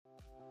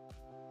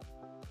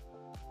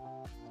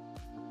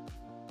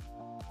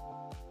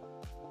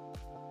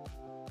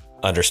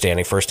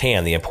Understanding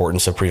firsthand the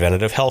importance of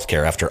preventative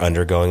healthcare after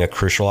undergoing a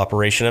crucial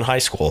operation in high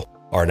school,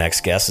 our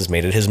next guest has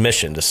made it his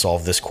mission to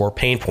solve this core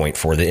pain point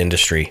for the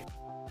industry.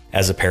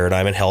 As the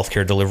paradigm in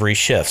healthcare delivery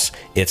shifts,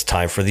 it's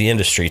time for the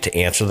industry to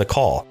answer the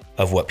call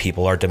of what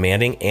people are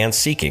demanding and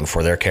seeking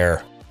for their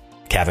care.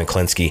 Kevin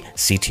Klinsky,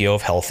 CTO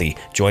of Healthy,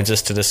 joins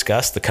us to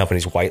discuss the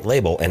company's white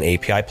label and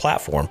API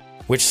platform,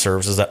 which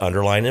serves as the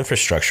underlying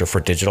infrastructure for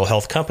digital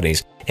health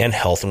companies and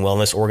health and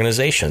wellness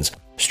organizations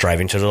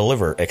striving to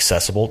deliver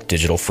accessible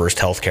digital-first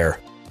healthcare.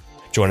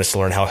 Join us to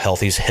learn how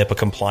Healthy's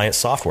HIPAA-compliant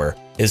software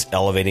is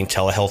elevating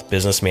telehealth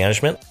business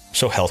management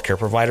so healthcare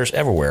providers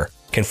everywhere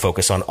can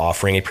focus on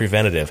offering a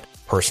preventative,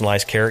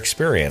 personalized care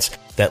experience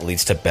that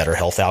leads to better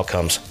health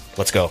outcomes.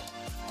 Let's go.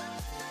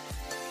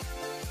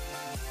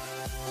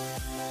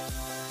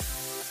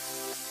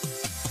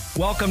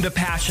 Welcome to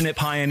Passionate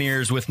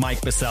Pioneers with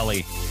Mike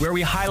Biselli, where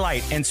we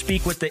highlight and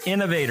speak with the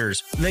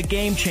innovators, the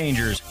game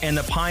changers, and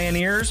the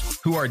pioneers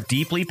who are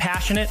deeply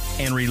passionate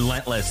and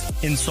relentless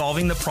in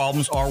solving the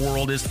problems our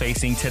world is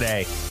facing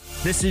today.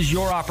 This is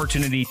your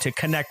opportunity to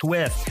connect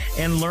with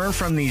and learn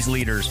from these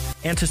leaders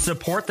and to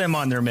support them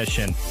on their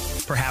mission.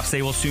 Perhaps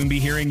they will soon be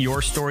hearing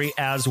your story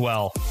as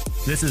well.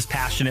 This is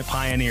Passionate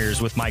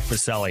Pioneers with Mike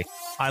Biselli.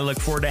 I look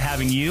forward to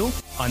having you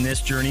on this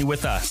journey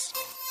with us.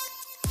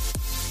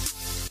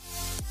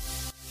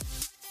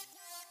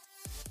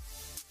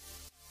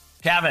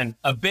 Kevin,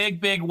 a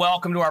big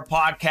welcome to our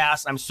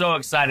podcast. I'm so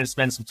excited to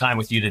spend some time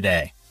with you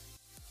today.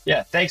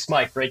 Yeah, thanks,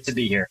 Mike. Great to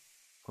be here.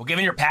 Well,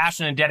 given your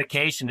passion and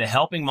dedication to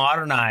helping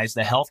modernize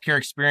the healthcare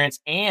experience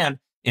and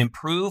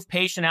improve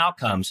patient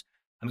outcomes,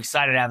 I'm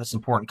excited to have this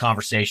important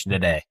conversation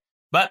today.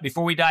 But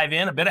before we dive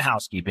in, a bit of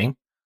housekeeping.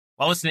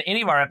 While listening to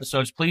any of our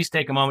episodes, please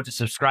take a moment to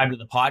subscribe to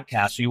the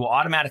podcast so you will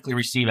automatically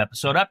receive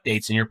episode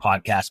updates in your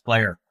podcast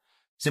player.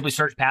 Simply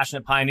search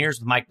Passionate Pioneers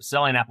with Mike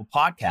Biselli on Apple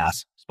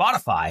Podcasts,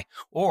 Spotify,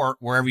 or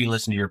wherever you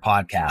listen to your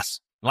podcasts.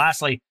 And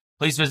lastly,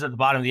 please visit the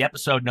bottom of the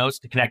episode notes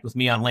to connect with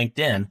me on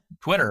LinkedIn,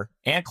 Twitter,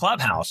 and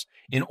Clubhouse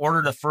in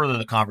order to further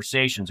the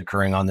conversations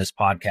occurring on this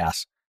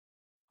podcast.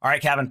 All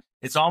right, Kevin,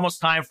 it's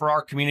almost time for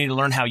our community to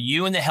learn how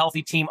you and the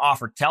Healthy team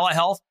offer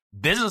telehealth,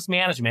 business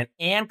management,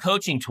 and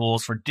coaching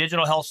tools for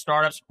digital health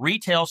startups,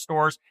 retail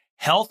stores,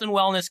 health and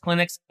wellness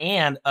clinics,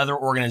 and other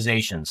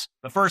organizations.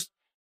 But first,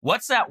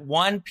 what's that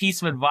one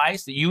piece of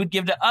advice that you would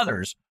give to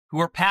others who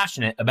are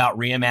passionate about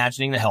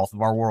reimagining the health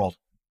of our world?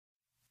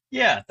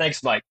 Yeah,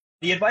 thanks, Mike.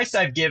 The advice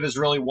I'd give is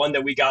really one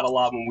that we got a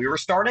lot when we were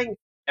starting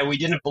and we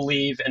didn't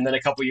believe, and then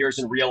a couple of years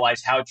and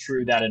realized how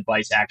true that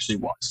advice actually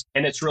was.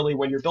 And it's really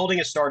when you're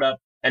building a startup,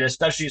 and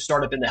especially a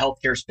startup in the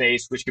healthcare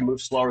space, which can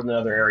move slower than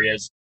other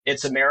areas,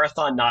 it's a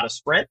marathon, not a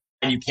sprint,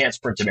 and you can't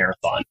sprint a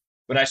marathon.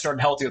 When I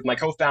started Healthy with my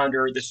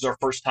co-founder, this was our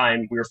first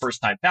time. We were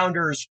first-time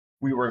founders.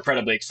 We were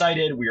incredibly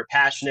excited. We were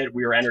passionate.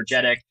 We were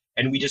energetic.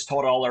 And we just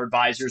told all our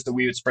advisors that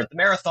we would sprint the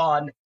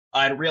marathon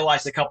and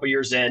realized a couple of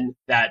years in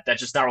that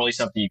that's just not really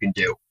something you can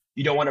do.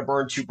 You don't want to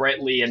burn too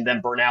brightly and then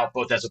burn out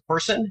both as a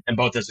person and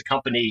both as a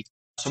company.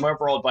 So my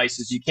overall advice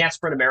is you can't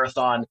sprint a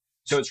marathon.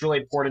 So it's really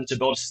important to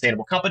build a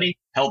sustainable company.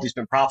 Healthy's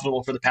been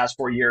profitable for the past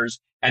 4 years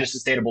and a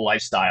sustainable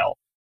lifestyle.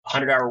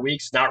 100-hour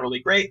weeks, not really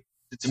great.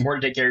 It's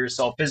important to take care of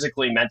yourself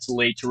physically,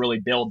 mentally to really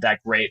build that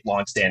great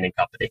long-standing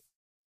company.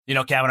 You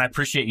know, Kevin, I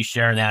appreciate you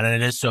sharing that. And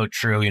it is so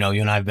true. You know,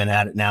 you and I have been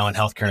at it now in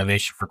healthcare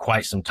innovation for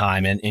quite some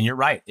time. And you're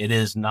right. It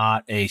is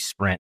not a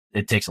sprint.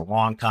 It takes a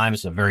long time.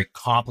 It's a very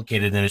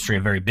complicated industry, a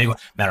very big one.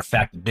 Matter of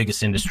fact, the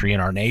biggest industry in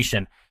our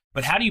nation.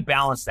 But how do you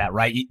balance that,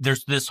 right?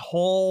 There's this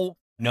whole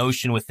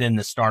notion within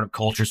the startup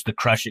culture. It's the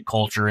crush it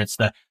culture. It's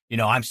the,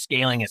 I'm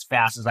scaling as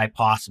fast as I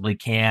possibly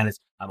can.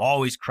 I'm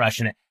always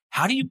crushing it.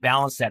 How do you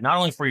balance that, not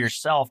only for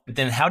yourself, but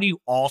then how do you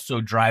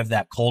also drive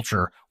that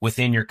culture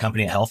within your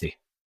company at Healthy?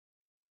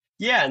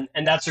 Yeah,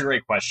 and that's a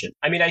great question.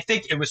 I mean, I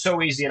think it was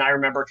so easy. And I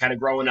remember kind of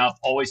growing up,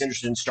 always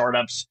interested in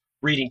startups,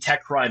 reading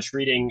TechCrunch,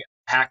 reading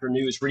Hacker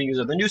News, reading news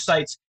of the news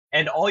sites.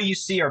 And all you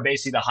see are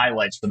basically the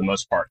highlights for the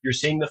most part. You're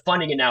seeing the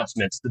funding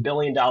announcements, the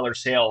billion-dollar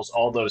sales,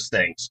 all those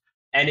things.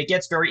 And it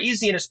gets very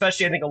easy. And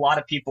especially, I think a lot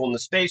of people in the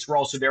space were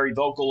also very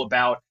vocal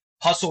about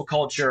hustle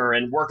culture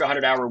and work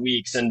 100-hour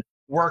weeks and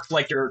work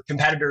like your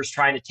competitors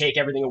trying to take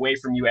everything away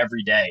from you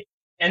every day.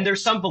 And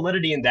there's some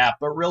validity in that,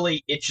 but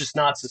really it's just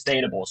not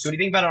sustainable. So when you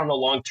think about it on the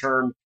long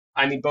term,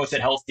 I mean, both at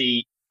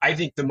Healthy, I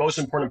think the most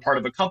important part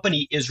of a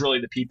company is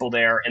really the people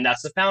there, and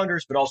that's the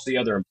founders, but also the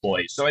other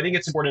employees. So I think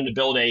it's important to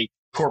build a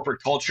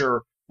corporate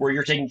culture where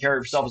you're taking care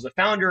of yourself as a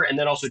founder and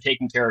then also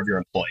taking care of your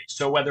employees.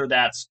 So whether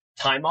that's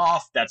time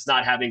off, that's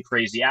not having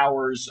crazy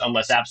hours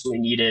unless absolutely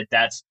needed,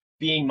 that's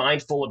being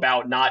mindful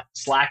about not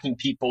slacking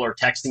people or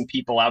texting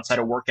people outside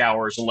of work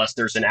hours unless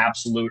there's an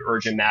absolute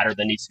urgent matter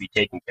that needs to be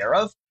taken care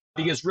of.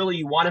 Because really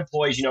you want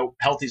employees,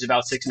 Healthy's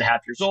about 6.5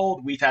 years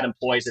old. We've had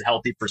employees at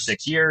Healthy for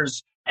 6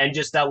 years. And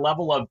just that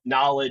level of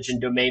knowledge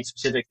and domain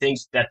specific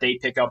things that they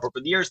pick up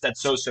over the years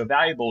that's so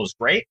valuable is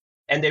great.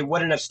 And they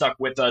wouldn't have stuck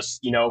with us,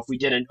 if we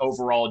didn't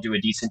overall do a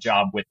decent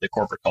job with the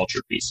corporate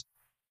culture piece.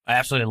 I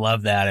absolutely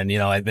love that. And,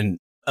 I've been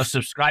a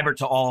subscriber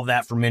to all of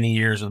that for many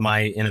years with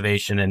my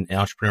innovation and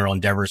entrepreneurial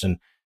endeavors. And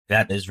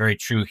That is very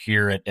true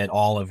here at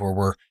Olive, where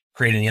we're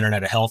creating the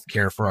internet of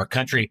healthcare for our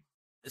country.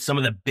 Some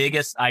of the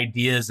biggest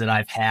ideas that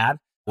I've had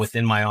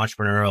within my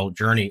entrepreneurial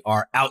journey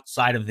are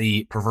outside of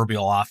the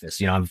proverbial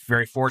office. I'm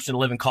very fortunate to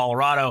live in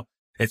Colorado.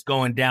 It's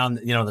going down,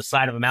 the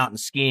side of a mountain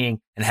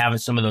skiing and having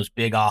some of those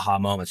big aha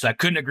moments. So I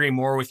couldn't agree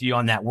more with you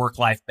on that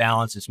work-life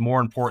balance. It's more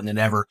important than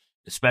ever,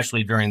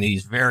 especially during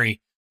these very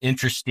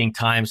interesting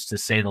times, to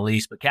say the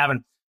least. But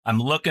Kevin, I'm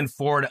looking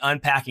forward to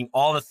unpacking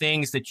all the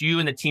things that you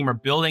and the team are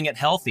building at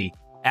Healthy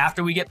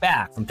after we get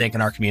back from thanking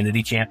our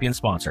community champion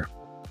sponsor.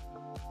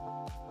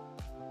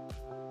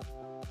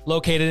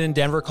 Located in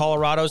Denver,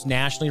 Colorado's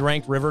nationally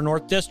ranked River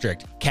North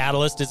District,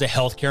 Catalyst is a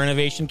healthcare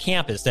innovation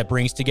campus that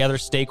brings together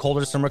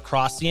stakeholders from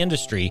across the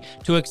industry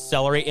to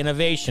accelerate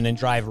innovation and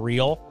drive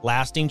real,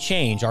 lasting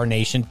change our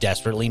nation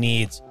desperately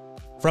needs.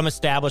 From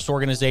established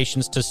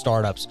organizations to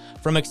startups,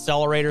 from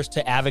accelerators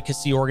to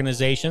advocacy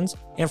organizations,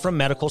 and from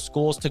medical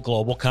schools to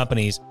global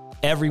companies,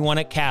 everyone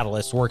at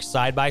Catalyst works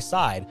side by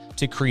side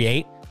to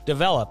create,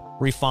 develop,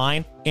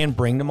 refine, and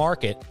bring to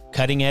market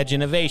cutting-edge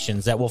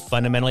innovations that will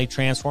fundamentally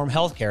transform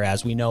healthcare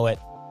as we know it.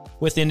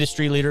 With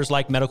industry leaders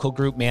like Medical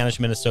Group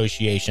Management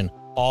Association,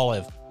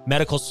 Olive,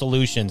 Medical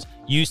Solutions,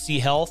 UC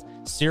Health,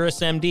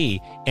 CirrusMD,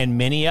 and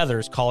many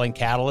others calling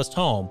Catalyst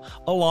home,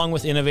 along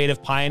with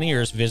innovative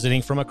pioneers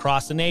visiting from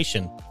across the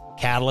nation,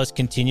 Catalyst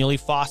continually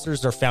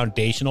fosters their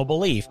foundational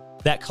belief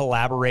that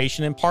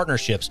collaboration and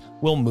partnerships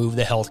will move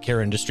the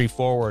healthcare industry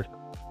forward.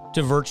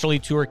 To virtually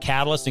tour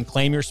Catalyst and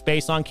claim your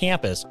space on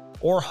campus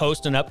or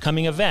host an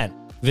upcoming event,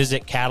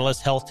 visit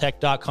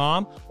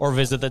catalysthealthtech.com or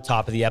visit the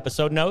top of the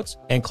episode notes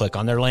and click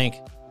on their link.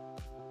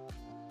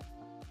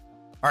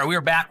 All right, we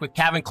are back with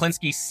Kevin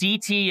Klinsky,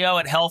 CTO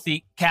at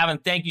Healthy. Kevin,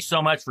 thank you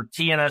so much for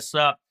teeing us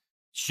up,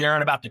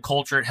 sharing about the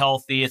culture at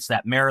Healthy. It's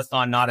that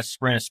marathon, not a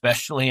sprint,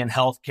 especially in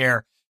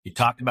healthcare. You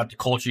talked about the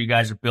culture you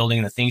guys are building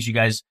and the things you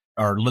guys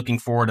are looking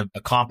forward to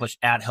accomplish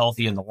at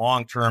Healthy in the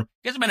long term.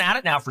 You guys have been at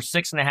it now for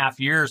 6.5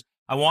 years.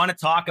 I want to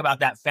talk about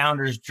that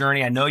founder's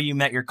journey. I know you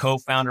met your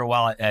co-founder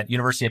while at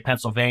University of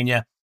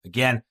Pennsylvania.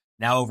 Again,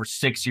 now over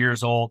 6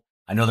 years old.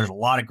 I know there's a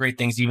lot of great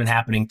things even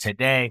happening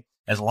today.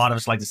 As a lot of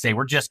us like to say,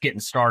 we're just getting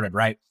started,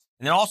 right?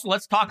 And then also,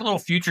 let's talk a little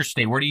future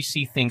state. Where do you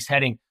see things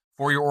heading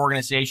for your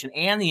organization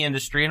and the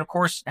industry? And of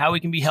course, how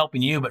we can be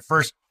helping you. But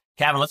first,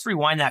 Kevin, let's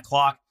rewind that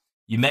clock.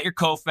 You met your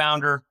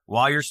co-founder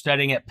while you're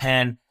studying at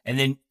Penn. And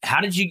then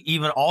how did you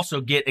even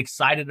also get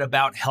excited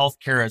about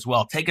healthcare as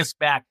well? Take us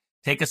back.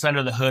 Take us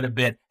under the hood a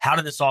bit. How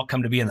did this all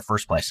come to be in the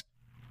first place?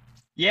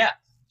 Yeah.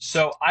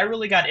 So I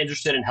really got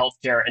interested in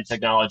healthcare and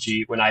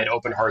technology when I had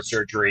open heart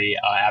surgery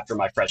after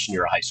my freshman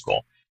year of high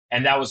school.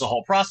 And that was a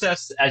whole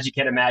process, as you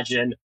can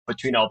imagine,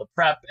 between all the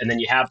prep and then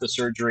you have the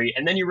surgery.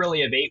 And then you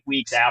really have 8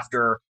 weeks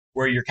after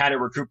where you're kind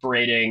of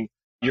recuperating.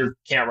 You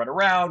can't run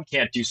around,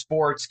 can't do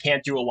sports,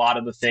 can't do a lot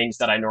of the things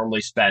that I normally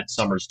spent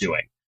summers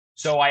doing.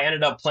 So I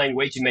ended up playing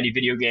way too many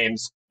video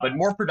games, but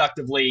more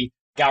productively,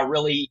 got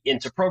really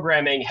into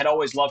programming, had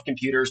always loved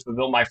computers, but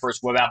built my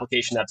first web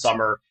application that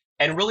summer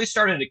and really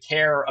started to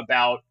care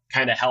about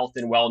kind of health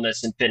and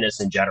wellness and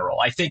fitness in general.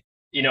 I think,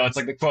 it's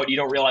like the quote, you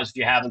don't realize what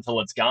you have until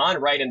it's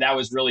gone, right? And that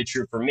was really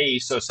true for me.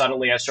 So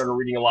suddenly I started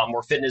reading a lot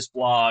more fitness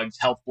blogs,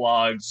 health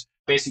blogs,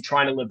 basically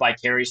trying to live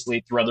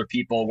vicariously through other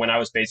people when I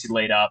was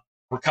basically laid up.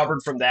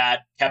 Recovered from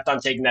that, kept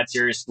on taking that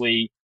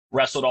seriously,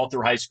 wrestled all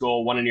through high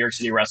school, won a New York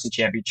City Wrestling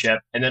Championship,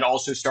 and then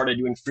also started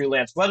doing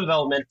freelance web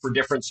development for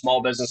different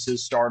small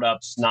businesses,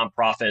 startups,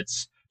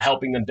 nonprofits,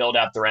 helping them build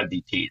out their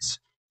MVPs.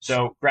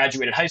 So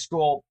graduated high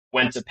school,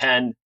 went to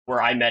Penn,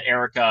 where I met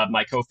Erica,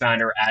 my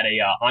co-founder, at a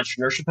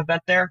entrepreneurship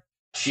event there.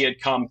 She had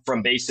come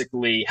from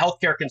basically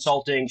healthcare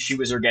consulting. She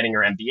was getting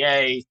her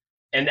MBA.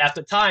 And at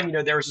the time,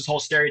 there was this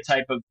whole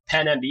stereotype of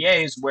Penn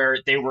MBAs where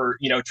they were,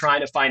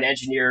 trying to find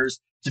engineers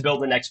to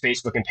build the next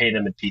Facebook and pay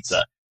them in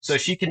pizza. So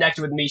she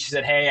connected with me. She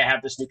said, hey, I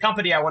have this new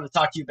company I want to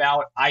talk to you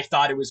about. I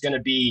thought it was going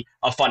to be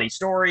a funny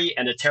story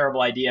and a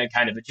terrible idea and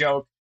kind of a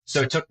joke.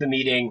 So took the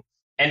meeting.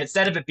 And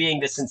instead of it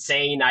being this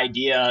insane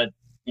idea,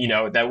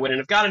 that wouldn't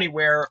have got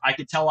anywhere, I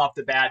could tell off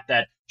the bat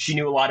that she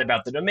knew a lot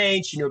about the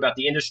domain. She knew about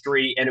the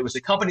industry. And it was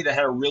a company that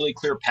had a really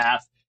clear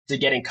path to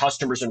getting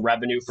customers and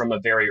revenue from a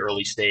very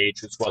early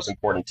stage, which was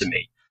important to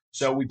me.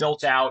 So we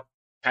built out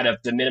kind of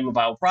the minimum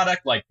viable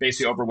product, like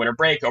basically over winter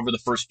break, over the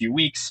first few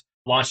weeks.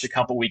 Launched a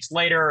couple weeks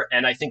later,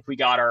 and I think we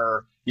got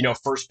our,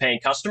 first paying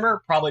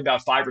customer probably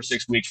about 5 or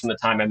 6 weeks from the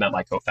time I met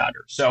my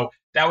co-founder. So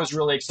that was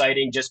really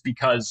exciting just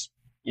because,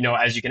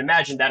 as you can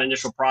imagine, that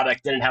initial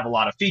product didn't have a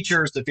lot of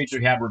features. The features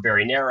we had were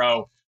very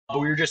narrow, but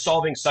we were just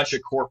solving such a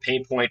core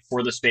pain point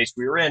for the space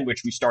we were in,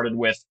 which we started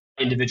with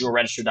individual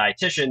registered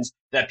dietitians,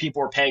 that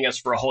people were paying us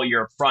for a whole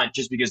year up front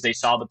just because they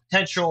saw the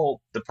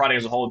potential, the product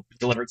as a whole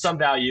delivered some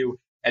value,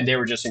 and they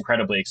were just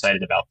incredibly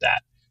excited about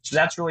that. So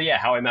that's really,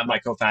 how I met my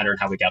co-founder and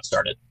how we got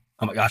started.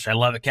 Oh my gosh, I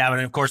love it, Kevin.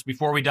 And of course,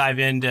 before we dive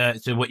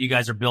into what you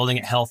guys are building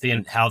at Healthy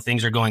and how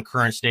things are going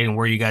current state and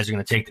where you guys are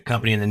going to take the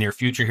company in the near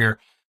future here,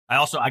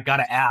 I got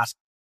to ask,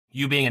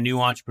 you being a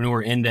new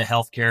entrepreneur into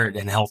healthcare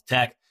and health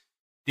tech,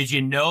 did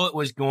you know it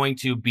was going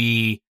to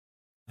be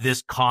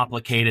this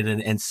complicated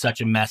and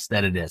such a mess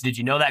that it is? Did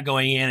you know that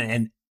going in?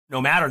 And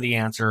no matter the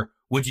answer,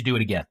 would you do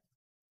it again?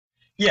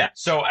 Yeah.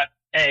 So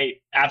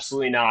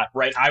absolutely not.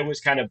 Right. I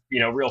was kind of,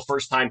 real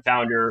first time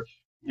founder,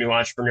 new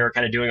entrepreneur,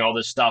 kind of doing all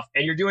this stuff.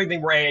 And you're doing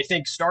things where I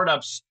think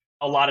startups,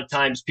 a lot of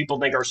times people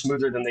think are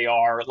smoother than they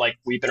are. Like,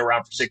 we've been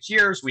around for 6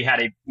 years. We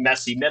had a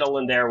messy middle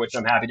in there, which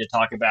I'm happy to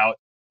talk about.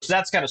 So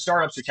that's kind of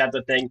startups, which have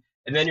the thing.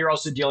 And then you're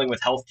also dealing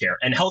with healthcare.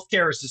 And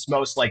healthcare is this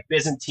most like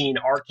Byzantine,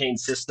 arcane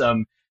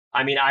system.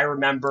 I mean, I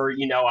remember,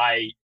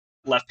 I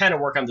left Penn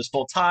and work on this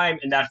full time.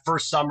 And that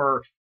first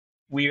summer,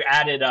 we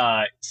added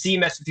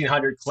CMS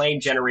 1500 claim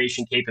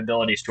generation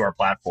capabilities to our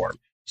platform.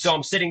 So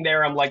I'm sitting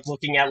there, I'm like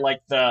looking at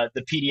like the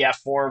PDF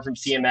form from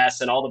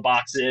CMS and all the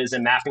boxes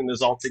and mapping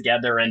those all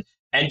together and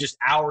just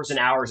hours and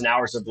hours and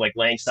hours of like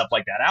laying stuff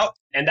like that out.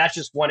 And that's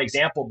just one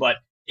example, but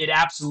it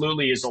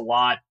absolutely is a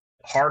lot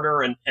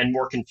harder and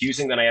more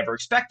confusing than I ever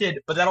expected.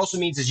 But that also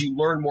means as you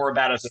learn more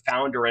about it as a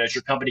founder and as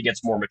your company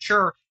gets more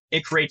mature,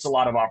 it creates a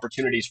lot of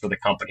opportunities for the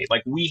company.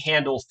 Like, we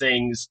handle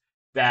things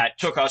that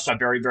took us a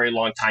very, very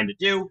long time to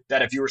do,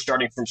 that if you were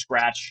starting from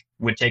scratch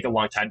would take a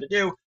long time to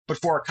do. But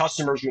for our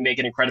customers, we make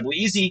it incredibly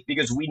easy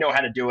because we know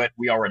how to do it.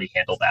 We already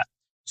handle that.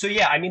 So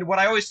yeah, I mean, what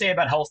I always say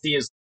about Healthy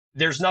is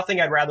there's nothing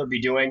I'd rather be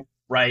doing,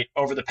 right?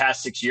 Over the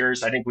past 6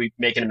 years, I think we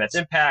make an immense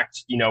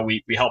impact.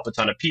 We help a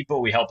ton of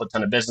people. We help a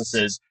ton of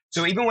businesses.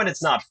 So even when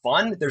it's not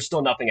fun, there's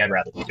still nothing I'd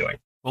rather be doing.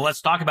 Well,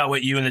 let's talk about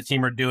what you and the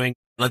team are doing.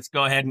 Let's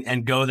go ahead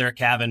and go there,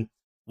 Kevin.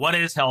 What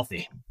is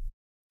Healthy?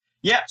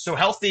 Yeah, so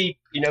Healthy,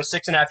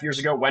 6.5 years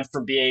ago, went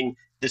from being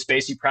this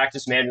basic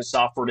practice management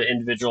software to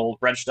individual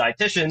registered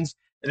dietitians.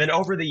 And then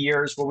over the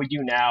years, what we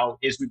do now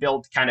is we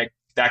build kind of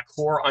that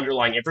core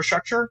underlying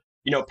infrastructure,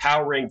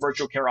 powering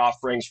virtual care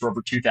offerings for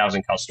over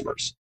 2,000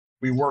 customers.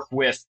 We work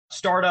with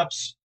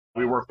startups.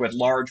 We work with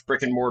large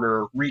brick and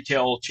mortar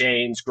retail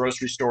chains,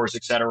 grocery stores,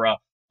 et cetera,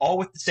 all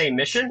with the same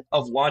mission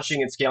of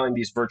launching and scaling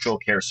these virtual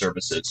care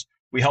services.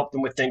 We help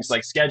them with things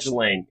like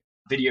scheduling,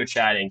 video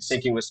chatting,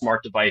 syncing with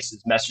smart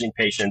devices, messaging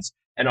patients,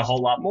 and a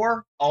whole lot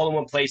more, all in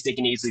one place they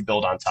can easily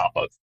build on top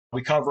of.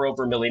 We cover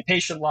over 1 million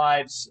patient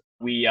lives.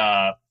 We,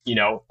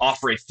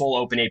 offer a full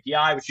open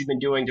API, which we've been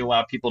doing to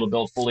allow people to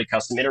build fully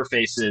custom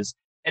interfaces.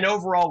 And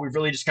overall, we've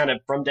really just kind of,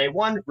 from day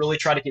one, really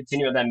try to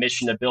continue on that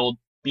mission of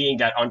being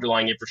that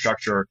underlying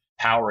infrastructure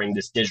powering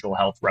this digital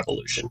health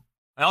revolution.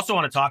 I also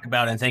want to talk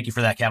about, and thank you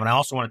for that, Kevin, I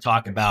also want to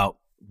talk about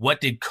what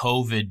did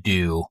COVID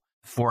do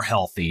for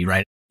Healthy,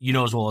 right? You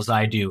know as well as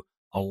I do,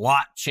 a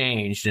lot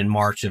changed in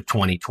March of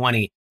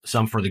 2020,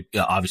 some for the,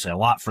 obviously a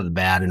lot for the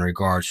bad in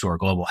regards to our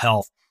global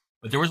health.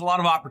 But there was a lot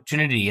of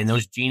opportunity, and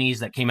those genies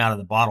that came out of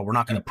the bottle, we're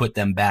not going to put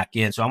them back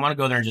in. So I want to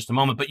go there in just a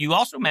moment. But you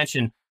also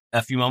mentioned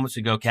a few moments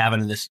ago,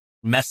 Kevin, this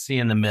messy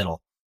in the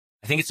middle.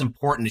 I think it's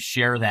important to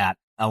share that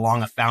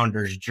along a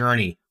founder's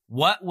journey.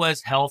 What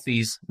was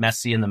Healthy's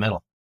messy in the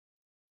middle?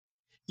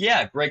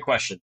 Yeah, great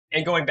question.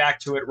 And going back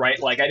to it, right?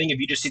 Like, I think if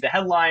you just see the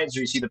headlines or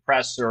you see the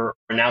press or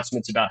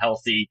announcements about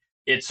Healthy,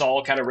 it's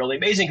all kind of really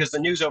amazing because the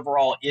news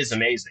overall is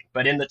amazing.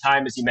 But in the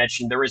time, as you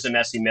mentioned, there is a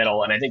messy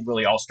middle. And I think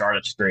really all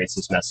startups experience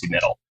this messy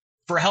middle.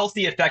 For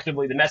Healthy,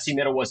 effectively, the messy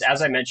middle was,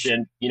 as I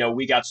mentioned,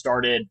 we got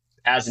started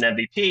as an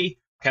MVP,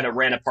 kind of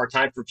ran it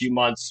part-time for a few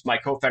months. My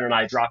co-founder and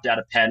I dropped out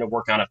of Penn to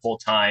work on it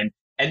full-time.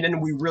 And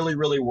then we really,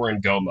 really were in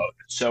go mode.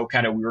 So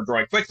kind of we were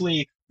growing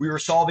quickly. We were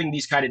solving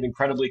these kind of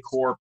incredibly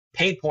core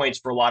pain points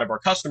for a lot of our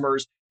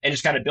customers and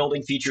just kind of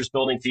building features,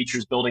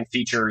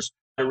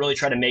 and really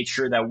try to make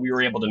sure that we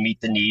were able to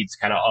meet the needs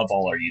kind of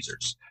all our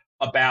users.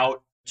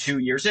 About 2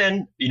 years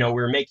in, we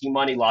were making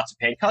money, lots of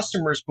paying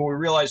customers, but we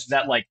realized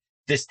that like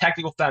this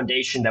technical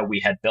foundation that we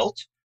had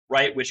built,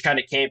 right, which kind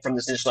of came from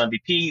this initial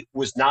MVP,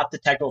 was not the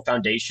technical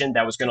foundation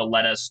that was going to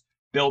let us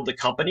build the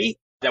company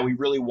that we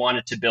really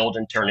wanted to build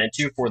and turn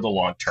into for the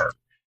long term.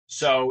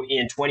 So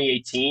in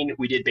 2018,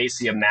 we did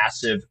basically a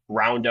massive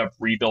roundup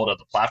rebuild of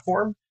the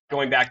platform.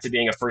 Going back to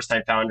being a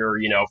first-time founder,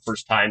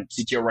 first-time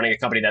CTO running a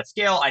company that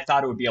scale, I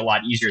thought it would be a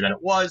lot easier than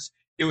it was.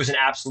 It was an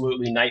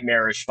absolutely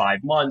nightmarish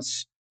 5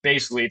 months.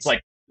 Basically, it's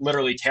like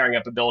literally tearing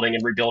up a building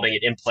and rebuilding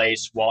it in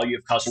place while you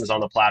have customers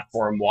on the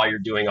platform, while you're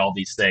doing all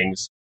these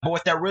things. But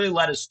what that really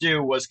let us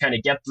do was kind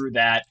of get through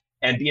that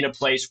and be in a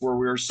place where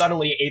we were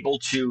suddenly able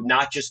to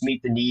not just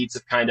meet the needs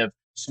of kind of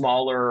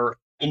smaller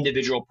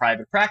individual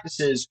private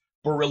practices,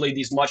 but really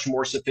these much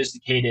more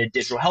sophisticated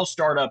digital health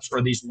startups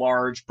or these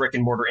large brick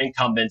and mortar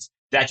incumbents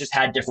that just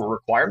had different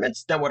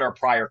requirements than what our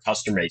prior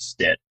customer base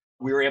did.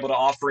 We were able to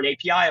offer an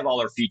API of all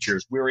our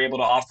features. We were able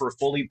to offer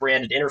fully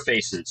branded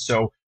interfaces.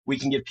 So we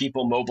can give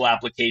people mobile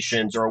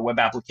applications or a web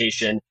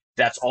application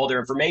that's all their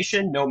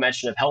information, no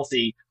mention of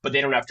Healthy, but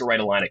they don't have to write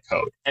a line of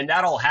code. And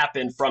that all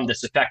happened from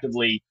this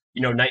effectively,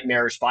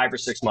 nightmarish 5 or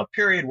 6 month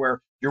period where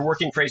you're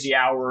working crazy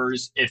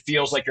hours. It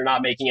feels like you're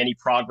not making any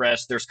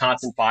progress. There's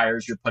constant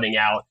fires you're putting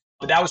out.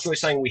 But that was really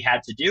something we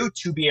had to do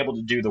to be able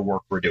to do the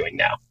work we're doing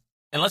now.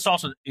 And let's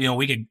also,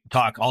 we could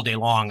talk all day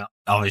long,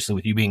 obviously,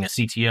 with you being a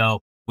CTO.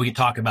 We could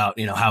talk about,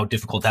 how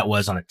difficult that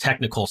was on a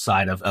technical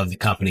side of the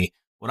company.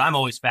 What I'm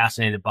always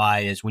fascinated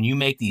by is when you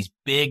make these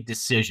big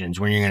decisions,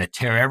 when you're going to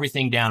tear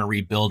everything down and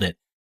rebuild it,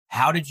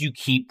 How did you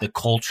keep the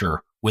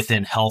culture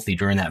within Healthy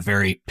during that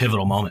very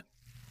pivotal moment?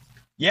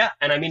 Yeah.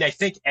 And I mean, I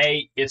think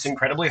it's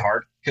incredibly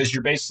hard because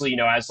you're basically,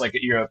 as like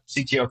you're a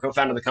CTO,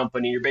 co-founder of the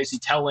company, you're basically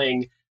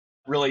telling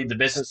really the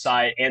business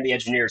side and the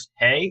engineers,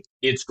 hey,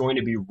 it's going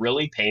to be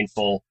really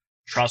painful.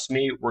 Trust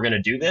me, we're going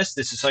to do this.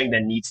 This is something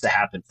that needs to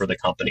happen for the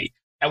company.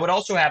 And what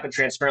also happened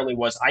transparently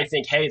was I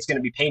think, hey, it's going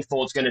to be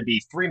painful. It's going to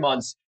be 3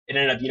 months. It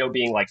ended up,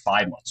 being like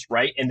 5 months,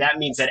 right? And that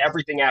means that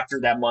everything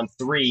after that month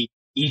 3,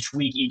 each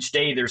week, each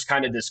day, there's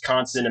kind of this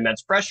constant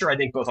immense pressure, I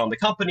think, both on the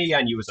company,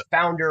 on you as a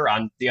founder,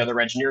 on the other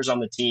engineers on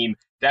the team.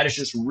 That is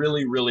just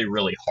really, really,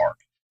 really hard.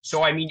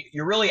 So, I mean,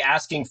 you're really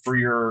asking for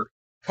your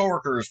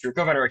coworkers, for your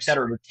co-founder, et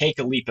cetera, to take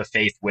a leap of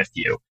faith with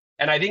you.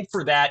 And I think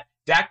for that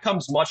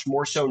comes much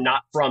more so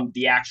not from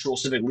the actual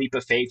civic leap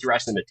of faith you're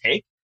asking them to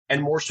take,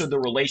 and more so the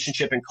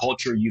relationship and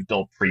culture you've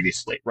built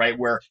previously, right?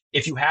 Where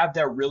if you have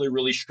that really,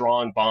 really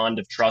strong bond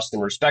of trust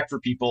and respect for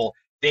people,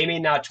 they may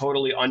not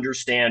totally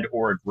understand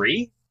or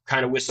agree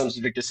kind of with some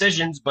specific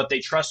decisions, but they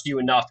trust you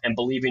enough and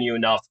believe in you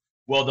enough,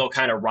 well, they'll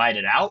kind of ride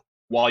it out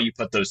while you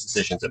put those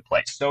decisions in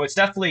place. So it's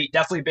definitely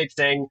a big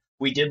thing.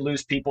 We did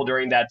lose people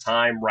during that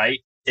time, right?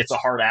 It's a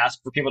hard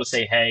ask for people to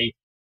say, hey,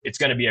 it's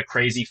going to be a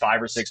crazy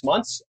 5 or 6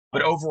 months.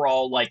 But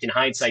overall, like in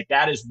hindsight,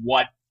 that is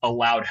what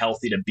allowed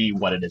Healthy to be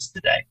what it is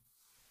today.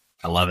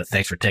 I love it.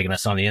 Thanks for taking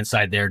us on the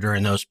inside there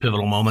during those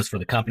pivotal moments for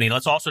the company.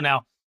 Let's also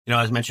now,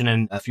 I was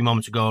mentioning a few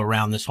moments ago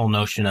around this whole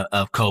notion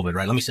of COVID,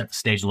 right? Let me set the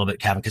stage a little bit,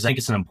 Kevin, because I think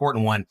it's an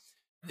important one.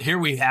 Here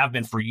we have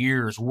been for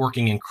years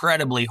working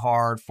incredibly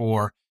hard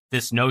for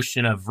this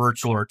notion of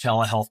virtual or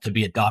telehealth to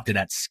be adopted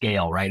at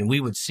scale, right? And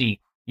we would see,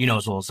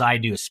 as well as I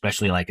do,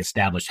 especially like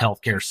established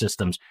healthcare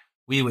systems,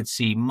 we would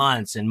see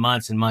months and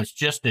months and months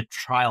just to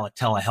trial a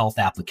telehealth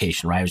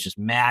application, right? It was just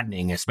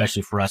maddening,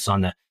 especially for us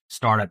on the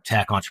startup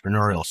tech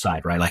entrepreneurial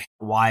side, right? Like,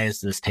 why is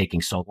this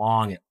taking so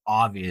long? It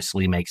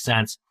obviously makes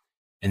sense.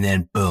 And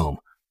then boom,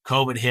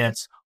 COVID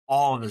hits.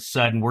 All of a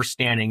sudden, we're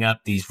standing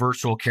up these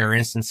virtual care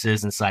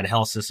instances inside of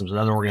health systems and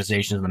other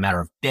organizations in a matter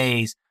of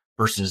days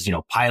versus,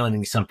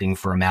 piloting something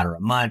for a matter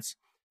of months.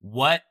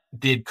 What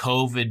did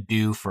COVID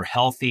do for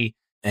Healthy?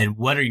 And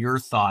what are your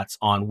thoughts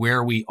on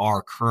where we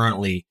are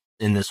currently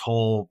in this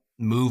whole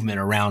movement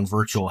around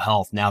virtual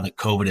health now that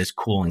COVID is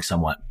cooling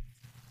somewhat?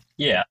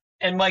 Yeah.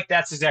 And Mike,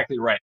 that's exactly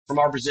right. From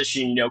our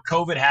position,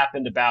 COVID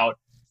happened about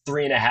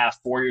 3.5,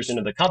 4 years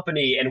into the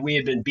company. And we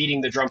had been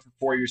beating the drum for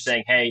 4 years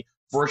saying, hey,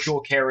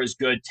 virtual care is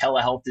good.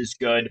 Telehealth is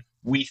good.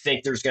 We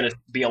think there's going to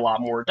be a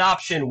lot more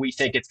adoption. We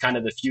think it's kind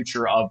of the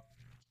future of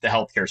the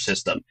healthcare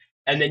system.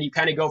 And then you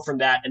kind of go from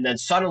that. And then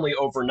suddenly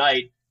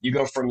overnight, you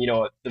go from,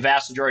 the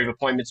vast majority of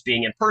appointments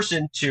being in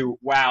person to,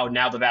 wow,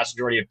 now the vast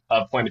majority of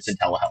appointments in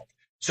telehealth.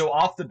 So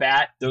off the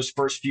bat, those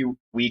first few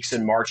weeks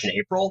in March and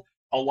April,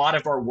 a lot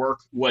of our work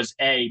was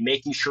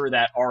making sure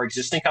that our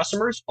existing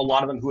customers, a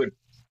lot of them who had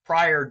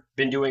prior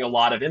been doing a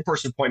lot of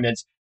in-person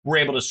appointments, were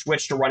able to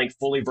switch to running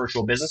fully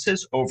virtual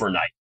businesses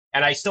overnight.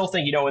 And I still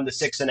think, in the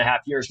 6.5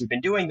 years we've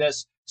been doing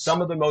this,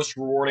 some of the most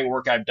rewarding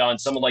work I've done,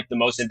 some of like the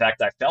most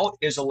impact I felt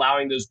is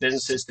allowing those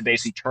businesses to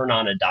basically turn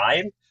on a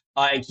dime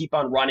and keep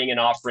on running and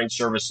offering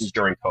services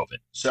during COVID.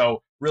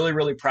 So really,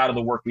 really proud of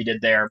the work we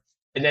did there.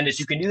 And then as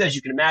you can do that, as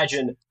you can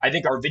imagine, I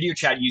think our video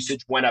chat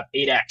usage went up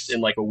 8x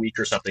in like a week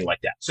or something like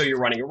that. So you're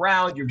running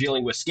around, you're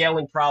dealing with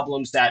scaling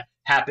problems that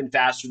happen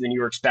faster than you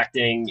were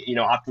expecting,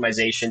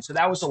 optimization. So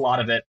that was a lot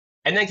of it.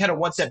 And then kind of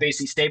once that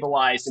basically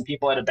stabilized and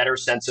people had a better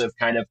sense of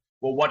kind of,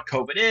 well, what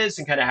COVID is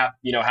and kind of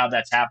how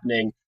that's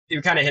happening,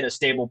 you kind of hit a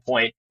stable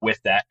point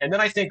with that. And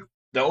then I think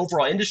the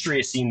overall industry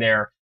has seen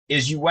there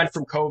is you went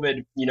from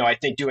COVID, I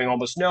think doing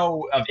almost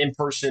no of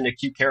in-person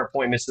acute care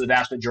appointments to the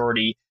vast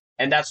majority,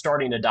 and that's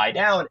starting to die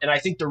down. And I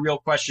think the real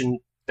question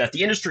that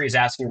the industry is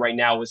asking right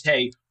now is,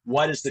 hey,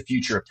 what is the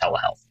future of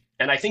telehealth?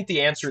 And I think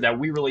the answer that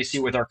we really see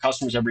with our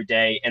customers every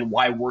day and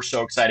why we're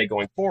so excited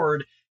going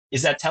forward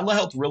is that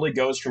telehealth really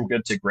goes from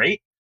good to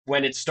great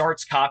when it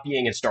starts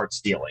copying and starts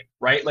stealing,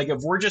 right? Like if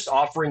we're just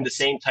offering the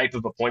same type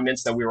of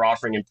appointments that we were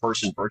offering in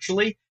person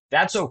virtually,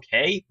 that's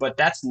okay, but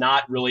that's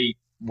not really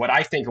what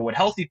I think and what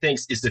Healthy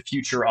thinks is the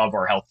future of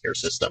our healthcare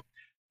system.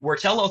 Where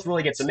telehealth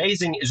really gets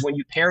amazing is when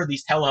you pair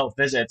these telehealth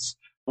visits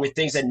with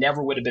things that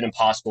never would have been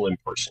impossible in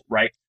person,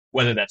 right?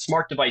 Whether that's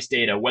smart device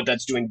data, whether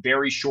that's doing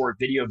very short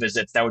video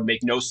visits that would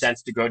make no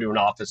sense to go to an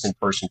office in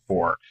person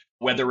for,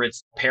 whether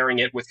it's pairing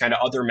it with kind of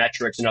other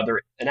metrics and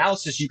other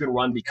analysis you can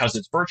run because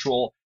it's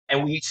virtual.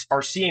 And we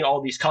are seeing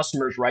all these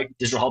customers, right?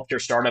 Digital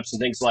healthcare startups and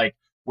things like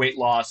weight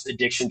loss,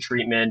 addiction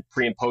treatment,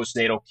 pre and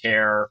postnatal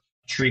care,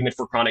 treatment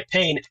for chronic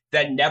pain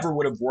that never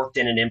would have worked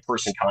in an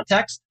in-person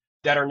context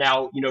that are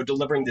now,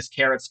 delivering this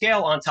care at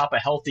scale on top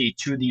of Healthy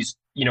to these,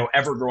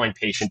 ever-growing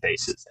patient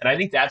bases. And I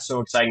think that's so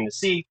exciting to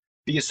see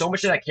because so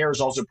much of that care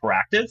is also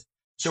proactive.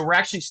 So we're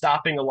actually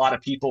stopping a lot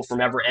of people from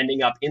ever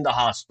ending up in the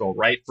hospital,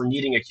 right? For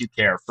needing acute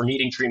care, for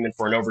needing treatment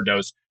for an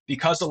overdose,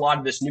 because a lot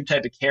of this new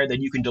type of care that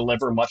you can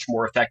deliver much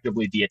more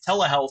effectively via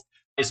telehealth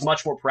is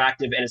much more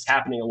proactive and is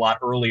happening a lot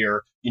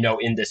earlier,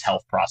 in this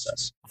health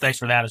process. Thanks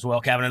for that as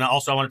well, Kevin. And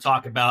also I want to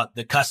talk about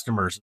the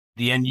customers,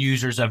 the end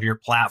users of your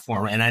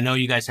platform. And I know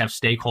you guys have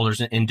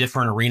stakeholders in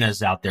different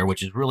arenas out there,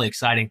 which is really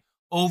exciting.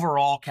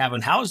 Overall, Kevin,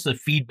 how has the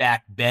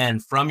feedback been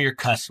from your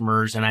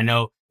customers? And I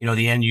know,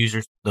 the end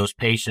users, those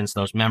patients,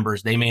 those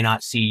members, they may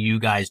not see you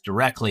guys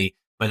directly,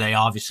 but they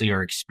obviously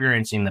are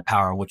experiencing the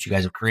power of what you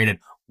guys have created.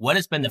 What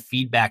has been the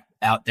feedback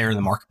out there in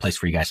the marketplace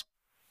for you guys?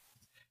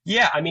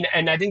 Yeah, I mean,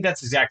 and I think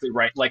that's exactly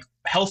right. Like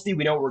Healthy,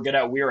 we know what we're good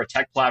at. We're a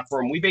tech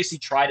platform. We basically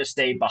try to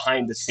stay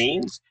behind the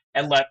scenes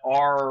and let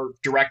our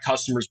direct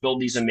customers build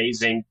these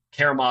amazing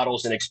care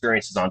models and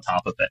experiences on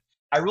top of it.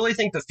 I really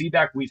think the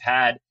feedback we've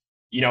had,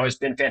 has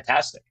been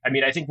fantastic. I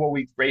mean, I think what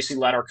we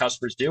basically let our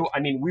customers do,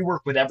 we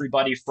work with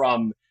everybody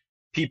from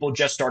people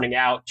just starting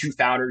out to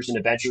founders in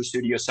a venture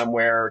studio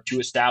somewhere to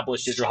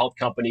established digital health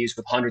companies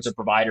with hundreds of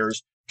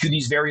providers to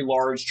these very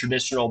large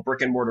traditional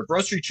brick and mortar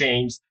grocery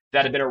chains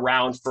that have been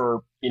around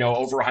for,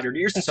 over 100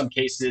 years in some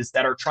cases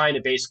that are trying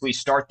to basically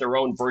start their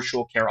own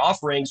virtual care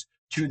offerings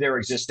to their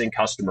existing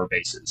customer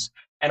bases.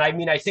 And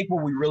I think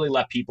what we really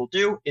let people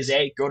do is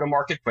go to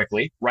market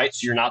quickly, right?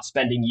 So you're not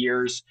spending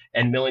years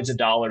and millions of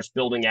dollars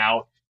building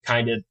out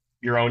kind of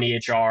your own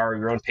EHR,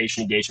 your own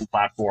patient engagement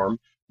platform.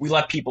 We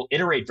let people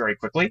iterate very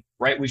quickly,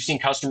 right? We've seen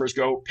customers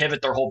go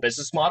pivot their whole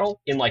business model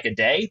in like a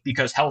day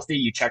because Healthy,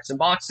 you check some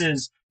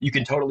boxes, you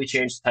can totally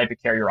change the type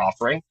of care you're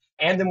offering.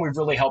 And then we've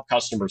really helped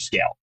customers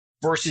scale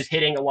versus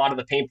hitting a lot of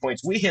the pain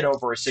points we hit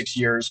over 6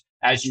 years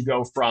as you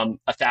go from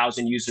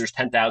 1,000 users,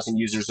 10,000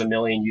 users, 1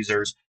 million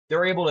users.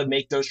 They're able to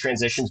make those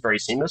transitions very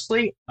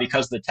seamlessly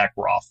because of the tech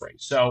we're offering.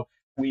 So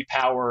we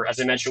power,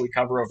 as I mentioned, we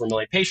cover over 1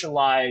 million patient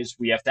lives.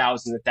 We have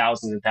thousands and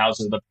thousands and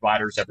thousands of the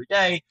providers every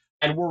day.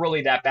 And we're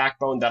really that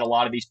backbone that a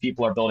lot of these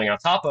people are building on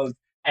top of.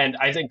 And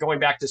I think going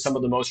back to some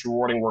of the most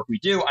rewarding work we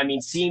do,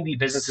 seeing the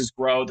businesses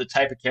grow, the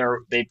type of care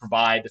they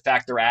provide, the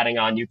fact they're adding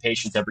on new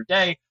patients every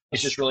day,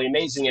 it's just really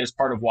amazing. And it's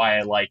part of why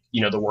I like,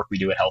 the work we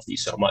do at Healthy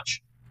so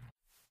much.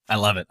 I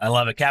love it.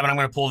 Kevin, I'm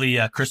going to pull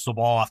the crystal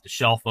ball off the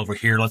shelf over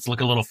here. Let's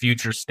look a little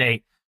future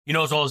state.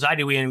 As well as I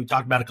do, we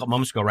talked about it a couple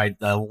moments ago, right?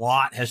 A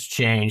lot has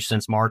changed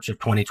since March of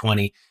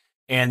 2020.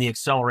 And the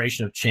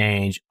acceleration of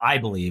change, I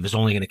believe, is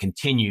only going to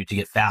continue to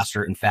get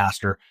faster and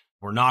faster.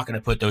 We're not going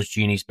to put those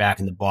genies back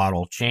in the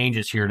bottle. Change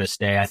is here to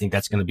stay. I think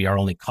that's going to be our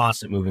only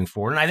constant moving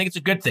forward. And I think it's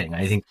a good thing.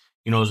 I think,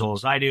 as well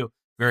as I do,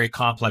 very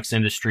complex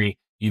industry.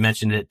 You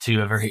mentioned it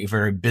too, a very,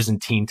 very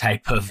Byzantine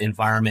type of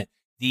environment.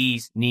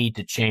 These need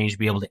to change,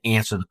 be able to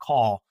answer the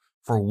call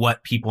for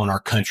what people in our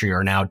country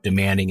are now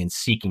demanding and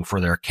seeking for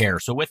their care.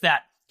 So with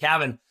that,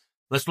 Kevin,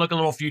 let's look a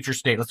little future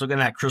state. Let's look at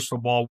that crystal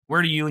ball.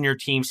 Where do you and your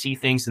team see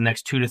things in the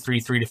next 2 to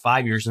 3 to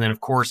 5 years? And then, of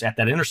course, at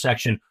that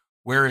intersection,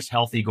 where is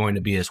Healthy going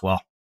to be as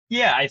well?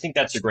 Yeah, I think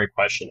that's a great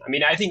question.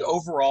 I think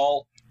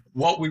overall,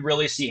 what we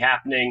really see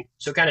happening,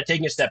 so kind of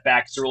taking a step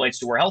back as it relates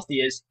to where Healthy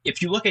is,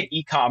 if you look at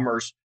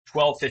e-commerce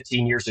 12,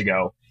 15 years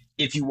ago,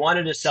 if you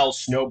wanted to sell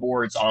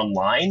snowboards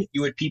online,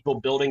 you had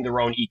people building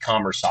their own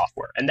e-commerce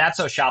software. And that's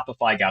how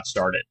Shopify got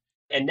started.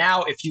 And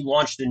now if you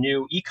launched a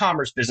new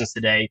e-commerce business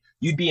today,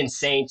 you'd be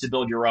insane to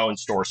build your own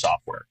store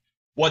software.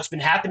 What's been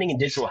happening in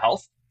digital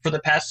health for the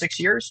past 6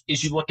 years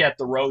is you look at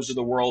the Rose of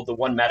the world, the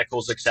One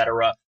Medicals, et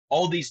cetera,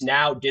 all these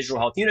now digital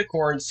health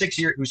unicorns, 6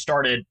 years who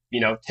started,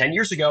 10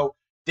 years ago,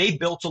 they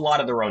built a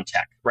lot of their own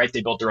tech, right?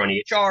 They built their own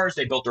EHRs,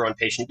 they built their own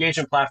patient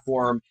engagement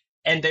platform,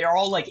 and they are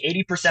all like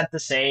 80% the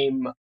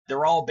same.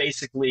 They're all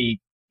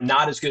basically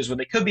not as good as what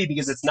they could be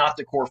because it's not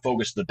the core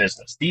focus of the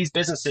business. These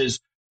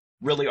businesses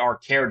really are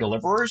care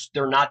deliverers.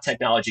 They're not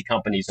technology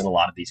companies in a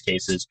lot of these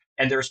cases,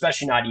 and they're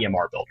especially not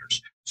EMR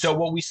builders. So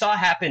what we saw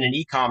happen in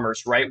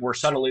e-commerce, right, where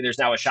suddenly there's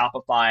now a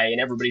Shopify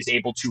and everybody's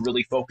able to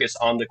really focus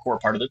on the core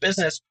part of the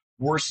business,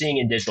 we're seeing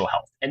in digital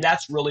health. And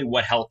that's really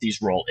what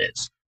Healthy's role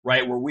is,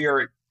 right, where we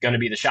are going to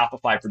be the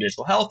Shopify for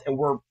digital health, and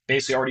we're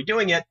basically already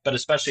doing it, but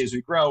especially as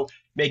we grow,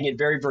 making it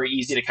very, very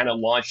easy to kind of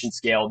launch and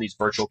scale these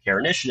virtual care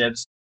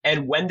initiatives.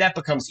 And when that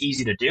becomes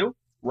easy to do,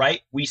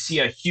 right, we see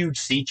a huge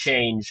sea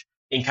change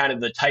in kind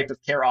of the type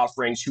of care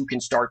offerings, who can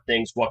start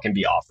things, what can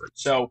be offered.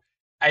 So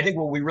I think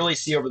what we really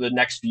see over the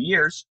next few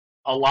years,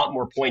 a lot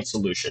more point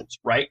solutions,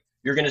 right?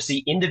 You're going to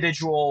see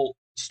individual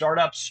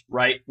startups,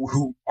 right,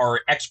 who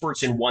are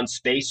experts in one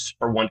space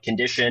or one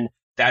condition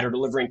that are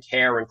delivering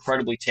care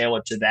incredibly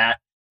tailored to that.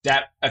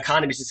 That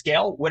economies of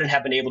scale wouldn't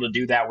have been able to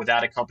do that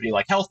without a company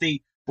like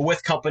Healthy, but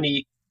with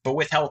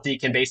Healthy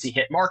can basically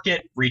hit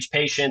market, reach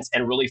patients,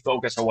 and really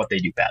focus on what they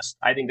do best.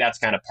 I think that's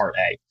kind of part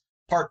A.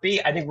 Part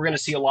B, I think we're going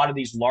to see a lot of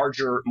these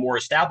larger, more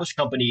established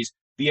companies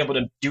be able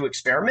to do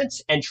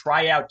experiments and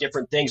try out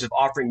different things of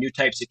offering new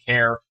types of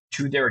care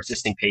to their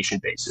existing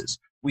patient bases.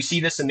 We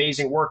see this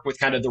amazing work with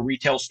kind of the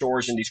retail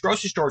stores and these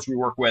grocery stores we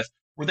work with,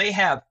 where they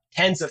have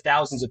tens of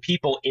thousands of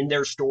people in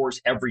their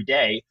stores every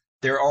day.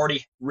 They're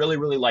already really,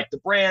 really like the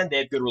brand. They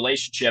have good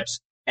relationships.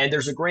 And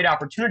there's a great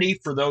opportunity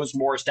for those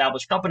more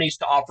established companies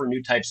to offer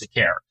new types of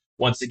care.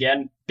 Once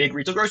again, big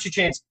retail grocery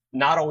chains,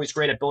 not always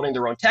great at building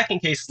their own tech in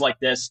cases like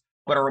this,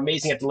 but are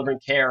amazing at delivering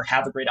care,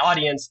 have a great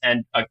audience,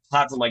 and a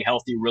platform like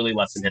Healthy really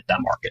lets them hit that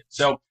market.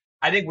 So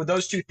I think with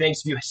those two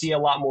things, you see a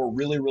lot more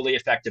really, really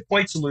effective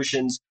point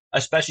solutions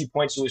especially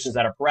point solutions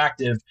that are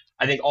proactive.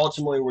 I think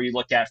ultimately where you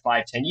look at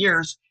 5-10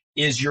 years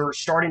is you're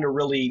starting to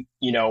really,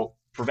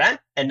 prevent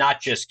and not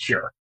just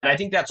cure. And I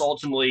think that's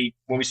ultimately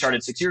when we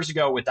started 6 years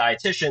ago with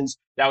dietitians,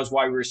 that was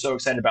why we were so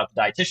excited about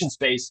the dietitian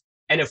space.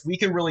 And if we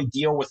can really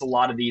deal with a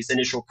lot of these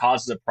initial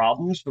causes of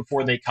problems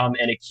before they come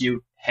in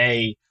acute,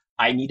 hey,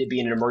 I need to be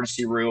in an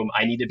emergency room,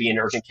 I need to be in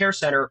an urgent care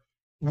center,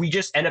 we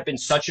just end up in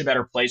such a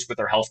better place with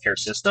our healthcare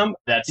system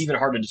that's even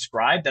hard to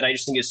describe, that I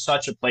just think is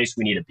such a place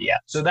we need to be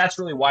at. So that's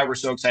really why we're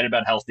so excited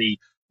about Healthy.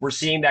 We're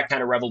seeing that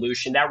kind of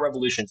revolution. That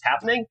revolution's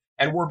happening,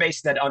 and we're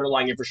basically that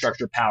underlying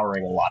infrastructure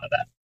powering a lot of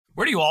that.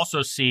 Where do you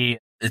also see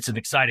it's an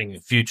exciting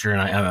future,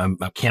 and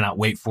I cannot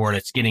wait for it.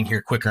 It's getting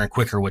here quicker and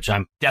quicker, which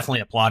I'm definitely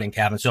applauding,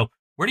 Kevin. So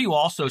where do you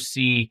also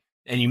see,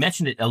 and you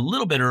mentioned it a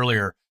little bit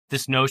earlier,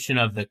 this notion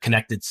of the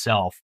connected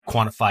self,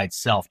 quantified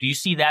self. Do you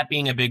see that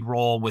being a big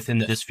role within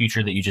this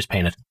future that you just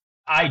painted?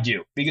 I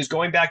do, because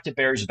going back to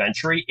barriers of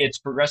entry, it's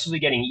progressively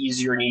getting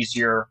easier and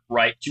easier,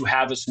 right, to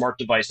have a smart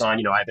device on.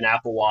 I have an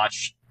Apple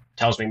Watch,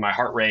 tells me my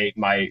heart rate,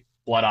 my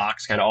blood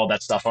ox, kind of all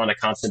that stuff on a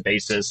constant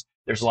basis.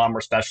 There's a lot more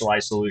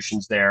specialized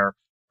solutions there.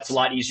 It's a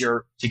lot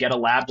easier to get a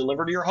lab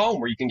delivered to your home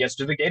where you can get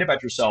specific data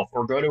about yourself,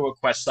 or go to a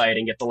Quest site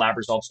and get the lab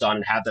results done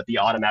and have that be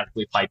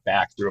automatically piped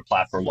back through a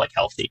platform like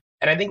Healthy.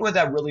 And I think what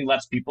that really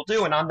lets people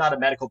do, and I'm not a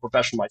medical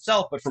professional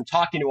myself, but from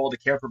talking to all the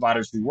care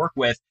providers we work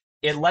with,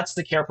 it lets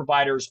the care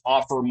providers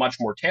offer much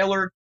more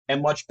tailored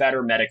and much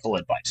better medical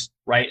advice,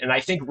 right? And I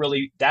think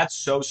really that's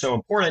so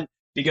important,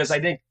 because I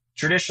think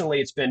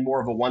traditionally it's been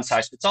more of a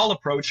one-size-fits-all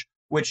approach,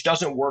 which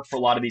doesn't work for a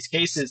lot of these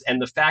cases.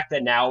 And the fact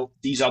that now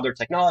these other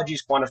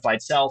technologies,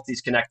 quantified self, these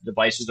connected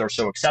devices are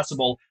so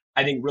accessible,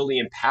 I think really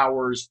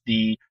empowers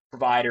the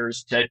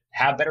providers to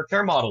have better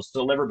care models, to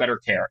deliver better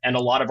care. And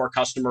a lot of our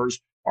customers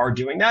are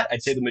doing that.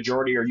 I'd say the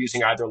majority are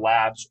using either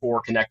labs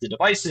or connected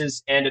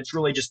devices. And it's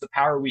really just the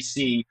power we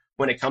see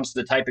when it comes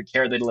to the type of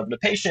care they deliver to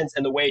patients,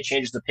 and the way it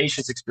changes the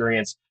patient's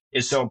experience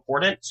is so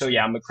important. So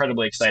yeah, I'm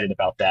incredibly excited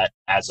about that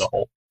as a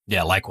whole.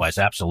 Yeah, likewise.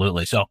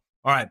 Absolutely. So,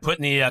 all right,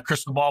 putting the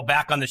crystal ball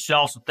back on the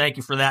shelf. So thank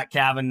you for that,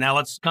 Kevin. Now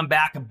let's come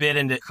back a bit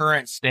into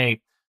current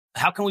state.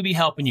 How can we be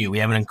helping you? We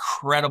have an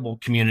incredible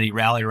community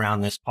rally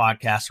around this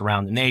podcast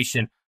around the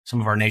nation.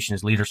 Some of our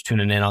nation's leaders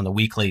tuning in on the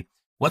weekly.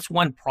 What's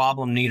one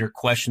problem, need, or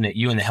question that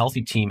you and the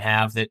Healthy team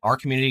have that our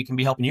community can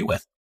be helping you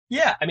with?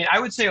 Yeah, I mean, I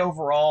would say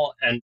overall,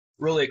 and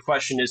really a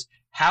question is,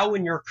 how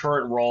in your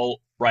current role,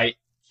 right,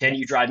 can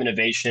you drive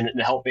innovation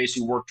and help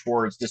basically work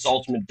towards this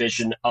ultimate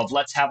vision of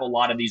let's have a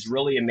lot of these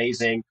really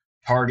amazing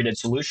targeted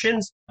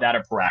solutions that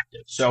are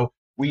proactive. So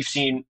we've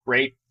seen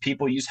great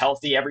people use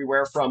Healthy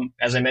everywhere from,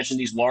 as I mentioned,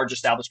 these large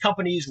established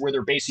companies where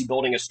they're basically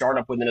building a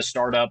startup within a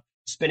startup,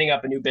 spinning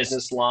up a new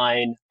business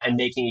line and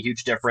making a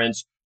huge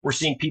difference. We're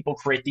seeing people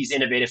create these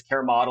innovative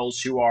care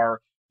models who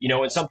are,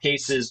 in some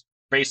cases,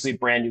 basically a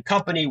brand new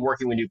company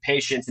working with new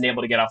patients and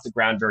able to get off the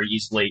ground very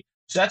easily.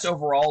 So that's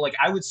overall,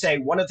 I would say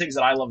one of the things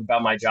that I love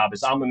about my job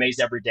is I'm amazed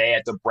every day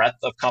at the breadth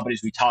of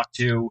companies we talk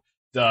to,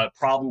 the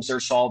problems they're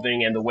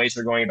solving and the ways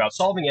they're going about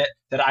solving it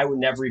that I would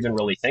never even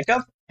really think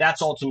of.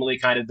 That's ultimately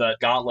kind of the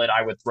gauntlet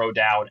I would throw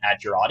down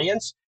at your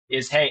audience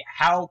is, hey,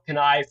 how can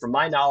I, from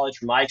my knowledge,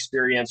 from my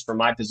experience, from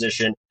my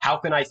position, how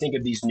can I think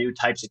of these new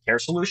types of care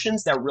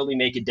solutions that really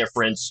make a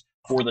difference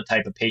for the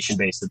type of patient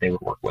base that they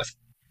would work with?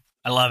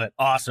 I love it.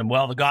 Awesome.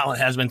 Well, the gauntlet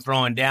has been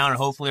thrown down, and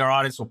hopefully our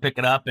audience will pick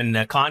it up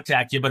and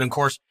contact you. But of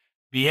course,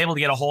 be able to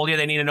get a hold of you.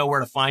 They need to know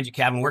where to find you,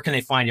 Kevin. Where can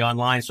they find you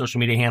online, social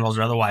media handles,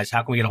 or otherwise?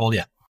 How can we get a hold of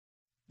you?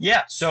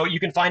 Yeah, so you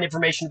can find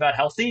information about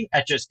Healthy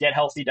at just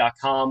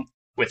gethealthy.com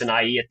with an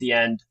IE at the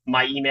end.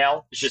 My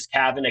email is just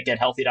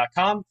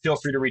kevin@gethealthy.com. Feel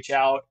free to reach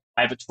out.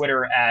 I have a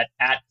Twitter at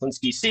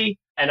KlinskyC,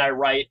 and I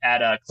write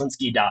at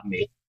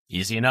klinsky.me.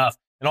 Easy enough.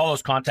 And all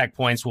those contact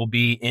points will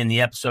be in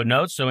the episode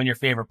notes. So in your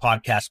favorite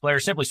podcast player,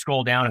 simply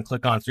scroll down and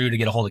click on through to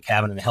get a hold of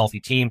Kevin and the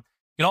Healthy team.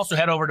 You can also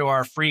head over to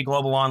our free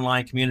global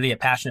online community at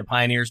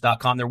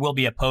passionatepioneers.com. There will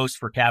be a post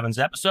for Kevin's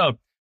episode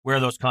where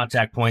those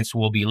contact points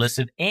will be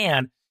listed,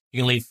 and you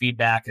can leave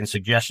feedback and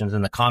suggestions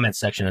in the comments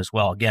section as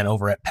well. Again,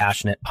 over at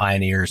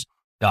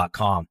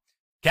passionatepioneers.com.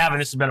 Kevin,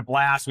 this has been a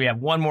blast. We have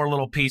one more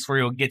little piece for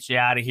you. We'll get you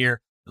out of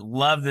here.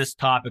 Love this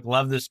topic.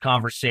 Love this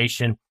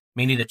conversation.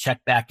 May need to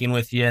check back in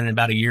with you in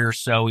about a year or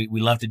so. We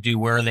love to do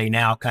Where Are They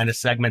Now kind of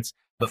segments.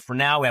 But for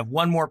now, we have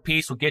one more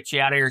piece. We'll get you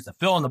out of here. It's a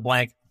fill in the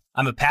blank.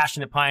 I'm a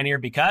passionate pioneer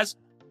because...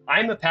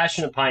 I'm a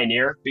passionate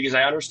pioneer because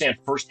I understand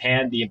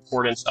firsthand the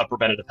importance of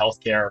preventative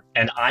healthcare,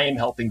 and I am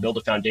helping build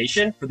a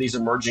foundation for these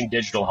emerging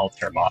digital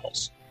healthcare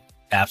models.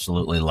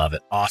 Absolutely love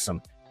it.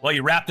 Awesome. Well,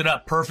 you wrapped it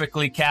up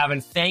perfectly, Kevin.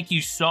 Thank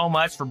you so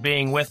much for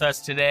being with us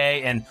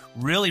today and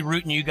really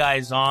rooting you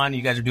guys on.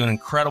 You guys are doing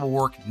incredible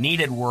work,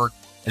 needed work,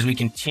 as we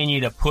continue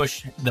to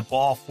push the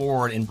ball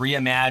forward and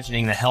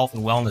reimagining the health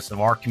and wellness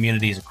of our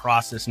communities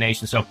across this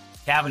nation. So,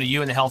 Kevin, to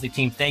you and the Healthy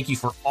team, thank you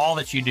for all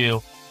that you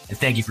do, and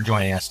thank you for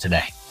joining us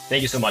today.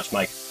 Thank you so much,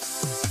 Mike.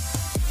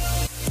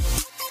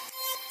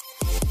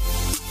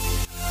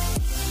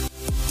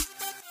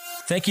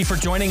 Thank you for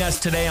joining us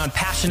today on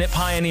Passionate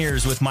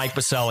Pioneers with Mike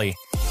Biselli.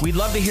 We'd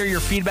love to hear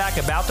your feedback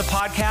about the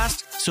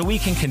podcast so we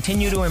can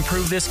continue to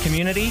improve this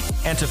community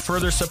and to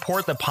further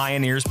support the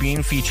pioneers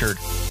being featured.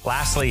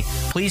 Lastly,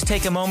 please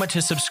take a moment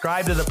to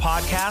subscribe to the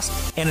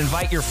podcast and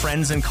invite your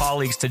friends and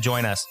colleagues to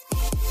join us.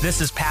 This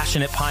is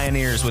Passionate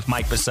Pioneers with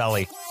Mike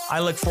Biselli. I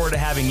look forward to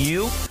having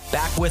you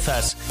back with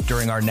us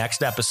during our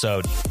next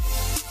episode.